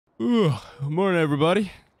Ooh, morning,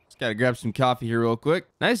 everybody. Just gotta grab some coffee here real quick.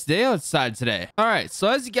 Nice day outside today. All right, so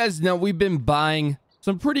as you guys know, we've been buying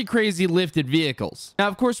some pretty crazy lifted vehicles. Now,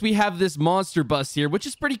 of course, we have this monster bus here, which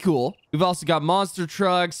is pretty cool. We've also got monster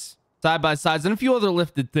trucks, side-by-sides, and a few other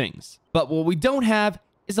lifted things. But what we don't have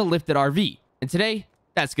is a lifted RV. And today,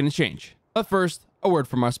 that's gonna change. But first, a word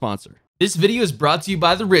from our sponsor. This video is brought to you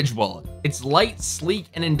by the Ridge Wallet. It's light, sleek,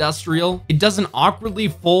 and industrial. It doesn't awkwardly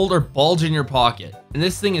fold or bulge in your pocket. And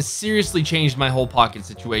this thing has seriously changed my whole pocket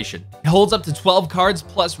situation. It holds up to 12 cards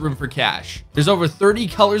plus room for cash. There's over 30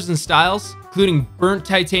 colors and styles, including burnt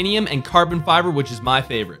titanium and carbon fiber, which is my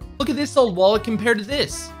favorite. Look at this old wallet compared to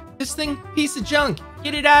this. This thing, piece of junk.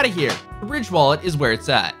 Get it out of here. The Ridge Wallet is where it's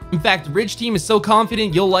at. In fact, the Ridge team is so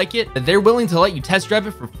confident you'll like it that they're willing to let you test drive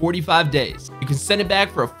it for 45 days. You can send it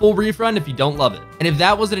back for a full refund if you don't love it. And if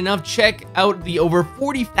that wasn't enough, check out the over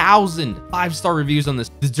 40,000 5-star reviews on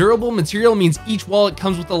this. The durable material means each wallet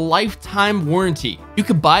comes with a lifetime warranty. You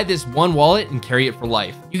could buy this one wallet and carry it for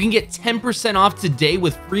life. You can get 10% off today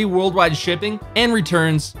with free worldwide shipping and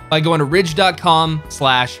returns by going to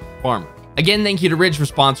ridge.com/farmer. Again, thank you to Ridge for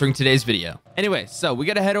sponsoring today's video. Anyway, so we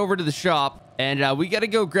gotta head over to the shop and we gotta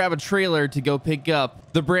go grab a trailer to go pick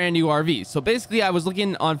up the brand new RV. So basically, I was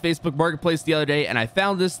looking on Facebook Marketplace the other day and I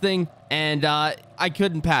found this thing and I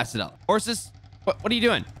couldn't pass it up. Horses, what are you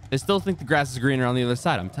doing? They still think the grass is greener on the other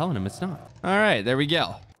side. I'm telling them it's not. All right, there we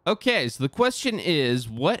go. Okay, so the question is,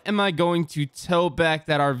 what am I going to tow back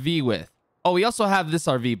that RV with? Oh, we also have this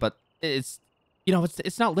RV, but it's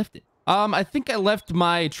not lifted. I think I left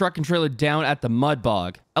my truck and trailer down at the mud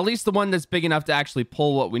bog. At least the one that's big enough to actually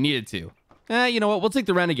pull what we needed to. You know what? We'll take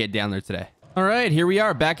the Renegade down there today. All right, here we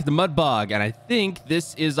are back at the mud bog, and I think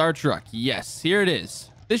this is our truck. Yes, here it is.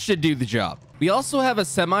 This should do the job. We also have a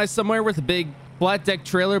semi somewhere with a big flat deck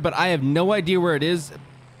trailer, but I have no idea where it is,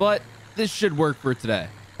 but this should work for today.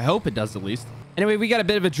 I hope it does at least. Anyway, we got a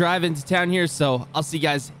bit of a drive into town here, so I'll see you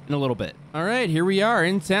guys in a little bit. All right, here we are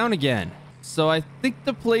in town again. So I think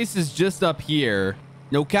the place is just up here.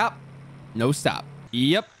 No cap, no stop.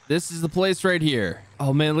 Yep, this is the place right here.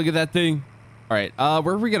 Oh man, look at that thing. All right,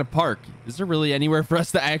 where are we gonna park? Is there really anywhere for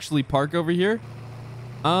us to actually park over here?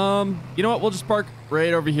 You know what? We'll just park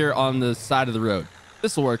right over here on the side of the road.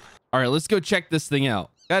 This will work. All right, let's go check this thing out.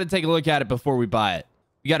 Got to take a look at it before we buy it.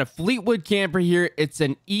 We got a Fleetwood camper here. It's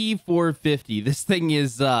an E450. This thing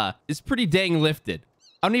is pretty dang lifted.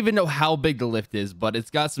 I don't even know how big the lift is, but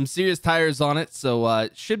it's got some serious tires on it, so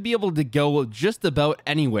it should be able to go just about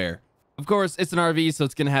anywhere. Of course, it's an RV, so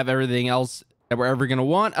it's going to have everything else that we're ever going to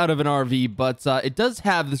want out of an RV, but it does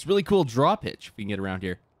have this really cool drop hitch if we can get around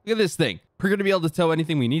here. Look at this thing. We're going to be able to tow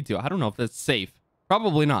anything we need to. I don't know if that's safe.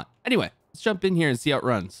 Probably not. Anyway, let's jump in here and see how it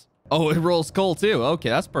runs. Oh, it rolls coal too. Okay,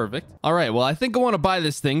 that's perfect. All right, well, I think I want to buy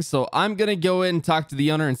this thing, so I'm going to go in and talk to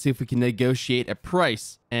the owner and see if we can negotiate a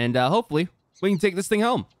price, and hopefully we can take this thing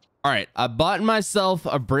home. All right, I bought myself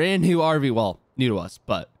a brand new RV. Well, new to us,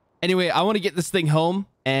 but anyway, I want to get this thing home,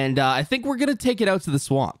 and I think we're going to take it out to the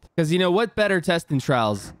swamp. Because you know what better testing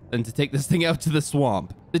trials than to take this thing out to the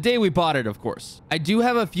swamp? The day we bought it, of course. I do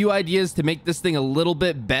have a few ideas to make this thing a little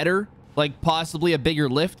bit better, like possibly a bigger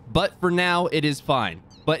lift, but for now, it is fine.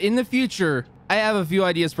 But in the future, I have a few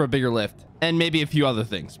ideas for a bigger lift, and maybe a few other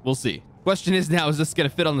things. We'll see. Question is now, is this going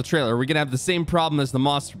to fit on the trailer? Are we going to have the same problem as the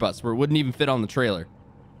monster bus, where it wouldn't even fit on the trailer?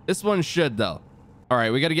 This one should, though. All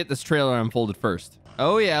right, we got to get this trailer unfolded first.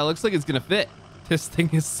 Oh, yeah, looks like it's going to fit. This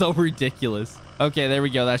thing is so ridiculous. Okay, there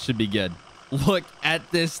we go. That should be good. Look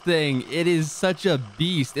at this thing. It is such a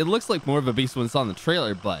beast. It looks like more of a beast when it's on the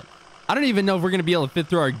trailer, but I don't even know if we're going to be able to fit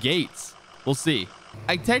through our gates. We'll see.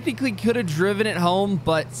 I technically could have driven it home,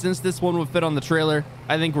 but since this one would fit on the trailer,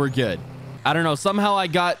 I think we're good. I don't know. Somehow I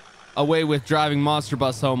got away with driving Monster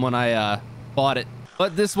Bus home when I bought it,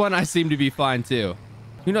 but this one I seem to be fine too.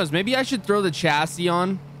 Who knows? Maybe I should throw the chassis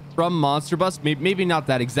on from Monster Bus. Maybe not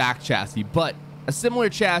that exact chassis, but a similar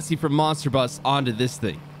chassis from Monster Bus onto this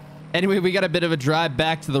thing. Anyway, we got a bit of a drive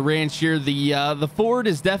back to the ranch here. The Ford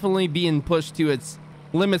is definitely being pushed to its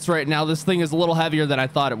limits right now. This thing is a little heavier than I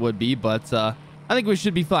thought it would be, but I think we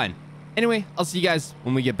should be fine. Anyway, I'll see you guys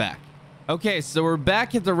when we get back. Okay, so we're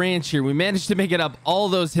back at the ranch here. We managed to make it up all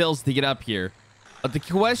those hills to get up here. But the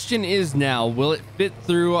question is now, will it fit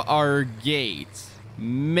through our gate?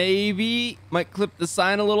 Maybe. Might clip the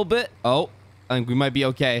sign a little bit. Oh, I think we might be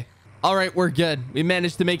okay. All right, we're good. We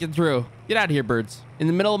managed to make it through. Get out of here, birds. In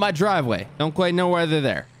the middle of my driveway. Don't quite know why they're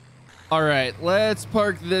there. All right, let's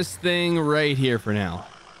park this thing right here for now.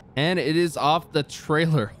 And it is off the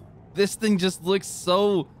trailer. This thing just looks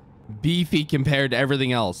so beefy compared to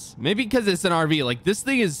everything else. Maybe because it's an RV. Like, this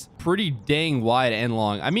thing is pretty dang wide and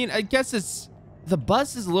long. I mean, I guess it's The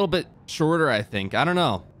bus is a little bit shorter, I think. I don't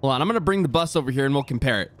know. Hold on, I'm gonna bring the bus over here and we'll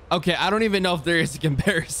compare it. Okay, I don't even know if there is a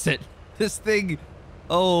comparison. This thing,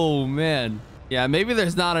 oh man. Yeah, maybe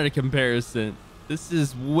there's not a comparison. This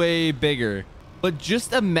is way bigger. But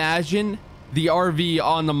just imagine the RV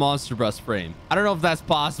on the monster bus frame. I don't know if that's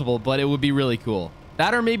possible, but it would be really cool.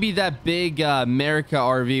 That or maybe that big America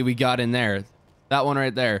RV we got in there. That one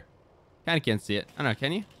right there. Kind of can't see it. I don't know,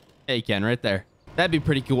 can you? Yeah, you can, right there. That'd be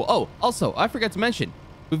pretty cool. Oh, also, I forgot to mention,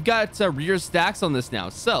 we've got rear stacks on this now.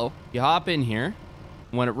 So you hop in here.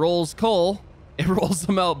 When it rolls coal, it rolls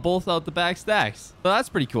them out both out the back stacks. So that's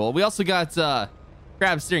pretty cool. We also got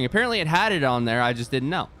grab steering. Apparently it had it on there. I just didn't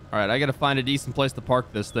know. All right, I got to find a decent place to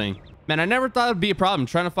park this thing. Man, I never thought it'd be a problem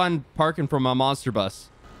trying to find parking from a monster bus.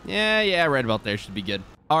 Yeah, right about there should be good.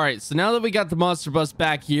 All right, so now that we got the monster bus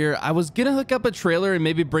back here, I was going to hook up a trailer and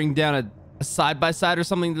maybe bring down a side-by-side or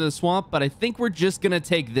something to the swamp, but I think we're just going to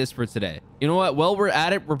take this for today. You know what? While we're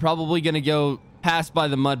at it, we're probably going to go pass by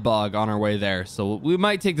the mud bog on our way there. So we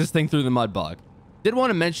might take this thing through the mud bog. Did want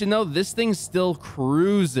to mention, though, this thing still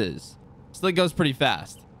cruises. Still goes pretty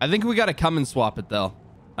fast. I think we got to come and swap it, though.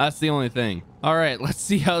 That's the only thing. All right, let's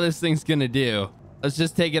see how this thing's going to do. Let's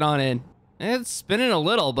just take it on in. It's spinning a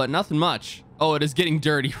little, but nothing much. Oh, it is getting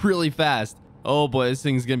dirty really fast. Oh boy, this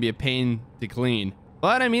thing's going to be a pain to clean.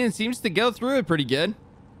 But I mean, it seems to go through it pretty good.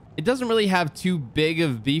 It doesn't really have too big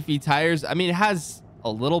of beefy tires. I mean, it has a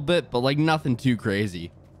little bit, but like nothing too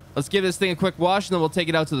crazy. Let's give this thing a quick wash and then we'll take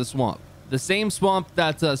it out to the swamp. The same swamp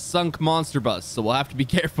that's a sunk monster bus, so we'll have to be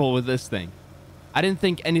careful with this thing. I didn't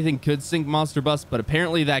think anything could sink monster bus, but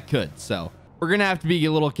apparently that could. So we're going to have to be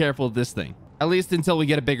a little careful with this thing, at least until we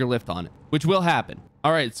get a bigger lift on it, which will happen.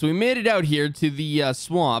 All right, so we made it out here to the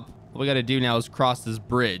swamp. What we got to do now is cross this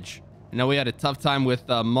bridge. I know we had a tough time with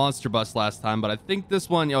monster bus last time, but I think this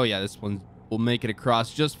one, oh yeah, this one will make it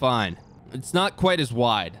across just fine. It's not quite as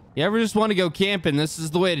wide. You ever just want to go camping? This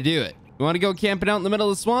is the way to do it. You want to go camping out in the middle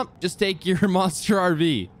of the swamp? Just take your monster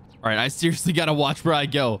RV. All right, I seriously got to watch where I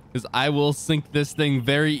go because I will sink this thing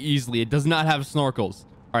very easily. It does not have snorkels.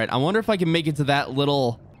 All right, I wonder if I can make it to that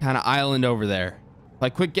little kind of island over there. If I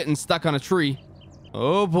quit getting stuck on a tree.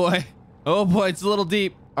 Oh boy. Oh boy, it's a little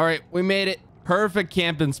deep. All right, we made it. Perfect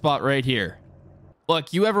camping spot right here.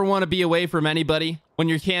 Look, you ever want to be away from anybody? When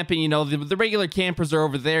you're camping, you know, the regular campers are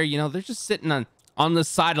over there. You know, they're just sitting on the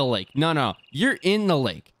side of the lake. No, you're in the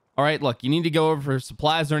lake. All right, look, you need to go over for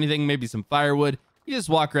supplies or anything, maybe some firewood. You just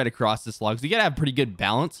walk right across this log. So you got to have pretty good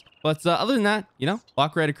balance. But other than that, you know,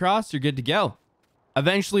 walk right across, you're good to go.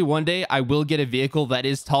 Eventually, one day, I will get a vehicle that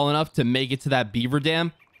is tall enough to make it to that beaver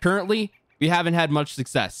dam. Currently, we haven't had much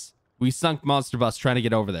success. We sunk monster bus trying to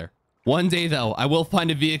get over there. One day, though, I will find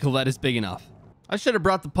a vehicle that is big enough. I should have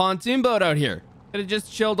brought the pontoon boat out here. Could have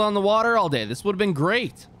just chilled on the water all day. This would have been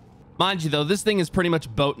great. Mind you, though, this thing is pretty much a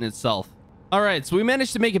boat in itself. All right, so we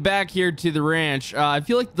managed to make it back here to the ranch. I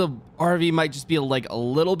feel like the RV might just be like a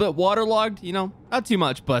little bit waterlogged, you know, not too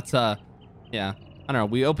much, but yeah, I don't know.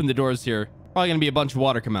 We opened the doors here. Probably gonna be a bunch of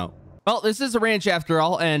water come out. Well, this is a ranch after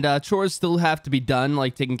all, and chores still have to be done,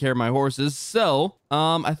 like taking care of my horses. So,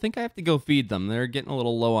 I think I have to go feed them. They're getting a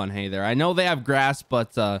little low on hay there. I know they have grass,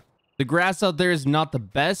 but the grass out there is not the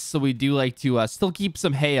best, so we do like to still keep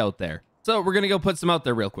some hay out there. So we're gonna go put some out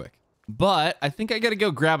there real quick. But I think I gotta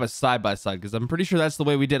go grab a side-by-side because I'm pretty sure that's the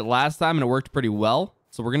way we did it last time and it worked pretty well.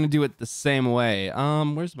 So we're gonna do it the same way.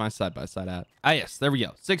 Where's my side-by-side at? Ah, yes, there we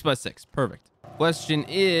go. 6x6, perfect. Question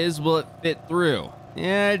is, will it fit through?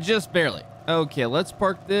 Yeah, just barely. Okay, let's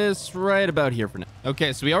park this right about here for now.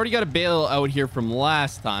 Okay, so we already got a bale out here from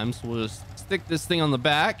last time, so we'll just stick this thing on the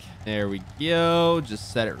back. There we go.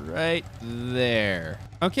 Just set it right there.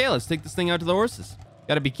 Okay, let's take this thing out to the horses.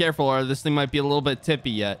 Gotta be careful or this thing might be a little bit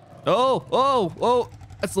tippy yet. Oh,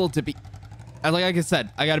 that's a little tippy. Like I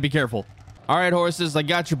said, I gotta be careful. All right, horses, I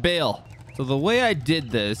got your bale. So the way I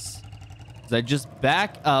did this is I just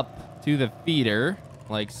back up to the feeder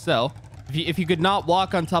like so. If you could not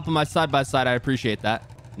walk on top of my side-by-side, I appreciate that.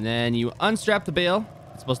 And then you unstrap the bale.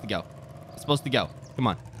 It's supposed to go. It's supposed to go. Come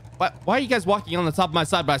on. Why are you guys walking on the top of my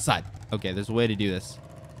side-by-side? Okay, there's a way to do this.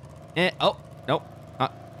 Oh, nope.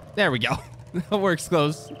 There we go. That works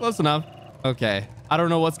close enough. Okay. I don't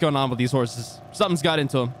know what's going on with these horses. Something's got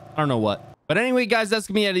into them. I don't know what. But anyway, guys, that's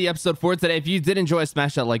going to be the end of the episode for today. If you did enjoy,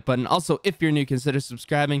 smash that like button. Also, if you're new, consider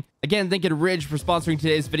subscribing. Again, thank you to Ridge for sponsoring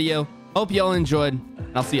today's video. Hope you all enjoyed.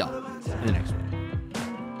 And I'll see y'all in the next one.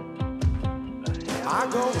 I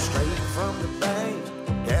go straight from the bank,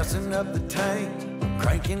 gassing up the tank,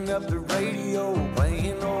 cranking up the radio,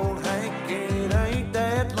 playing old Hank. It ain't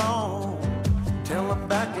that long till I'm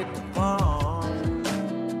back at the pond.